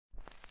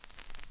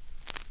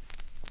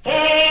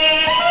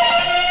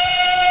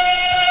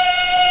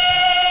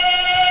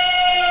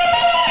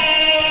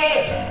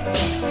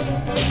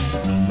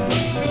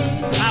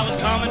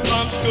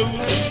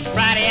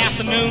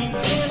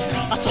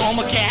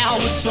saw my gal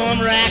with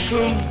some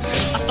raccoon.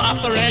 I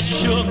stopped her and she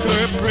shook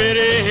her pretty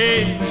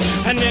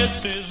head. And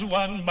this is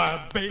what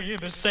my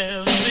baby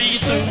says. See you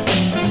soon,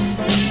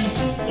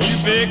 you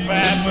big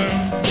baboon.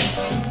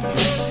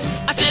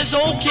 I says,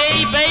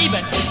 okay,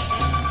 baby,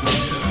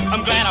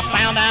 I'm glad I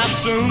found out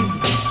soon.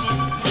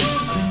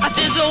 I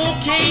says,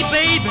 okay,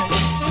 baby,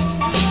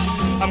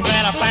 I'm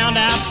glad I found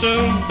out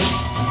soon.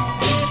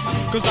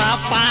 'Cause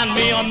I'll find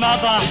me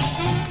another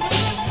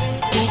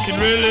who can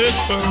really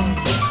spoon.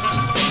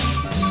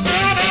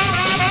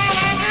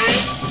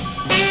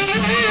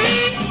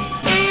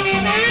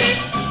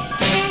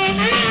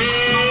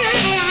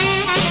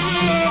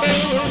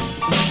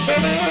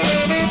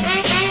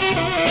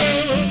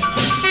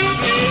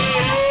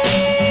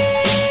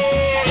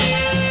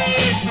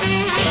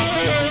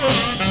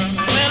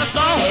 Well, I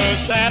saw her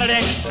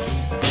Saturday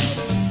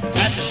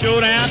at the show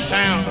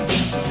downtown.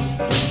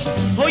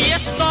 Oh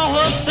yes, I saw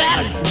her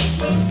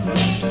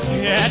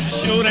Saturday at the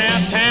show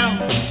downtown.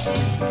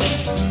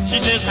 She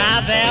says,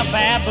 hi there,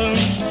 Baboon,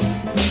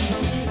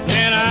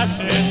 and I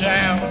sit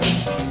down.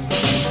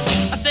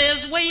 I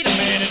says, wait a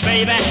minute,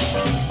 baby,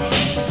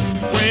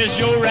 where's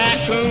your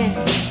raccoon?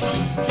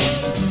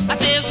 I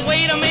says,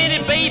 wait a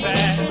minute, baby,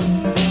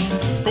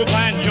 go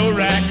find your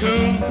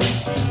raccoon.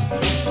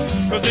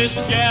 'Cause this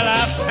gal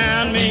I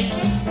found me,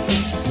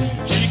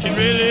 she can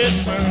really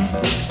spoon.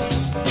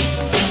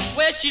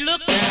 Well, she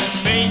looked at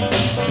me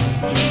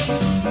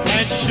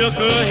and she shook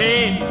her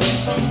head.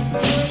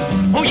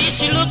 Oh yeah,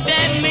 she looked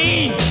at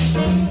me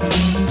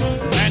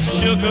and she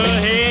shook her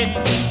head.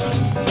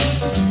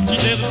 She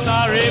said, I'm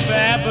sorry,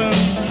 Baboon,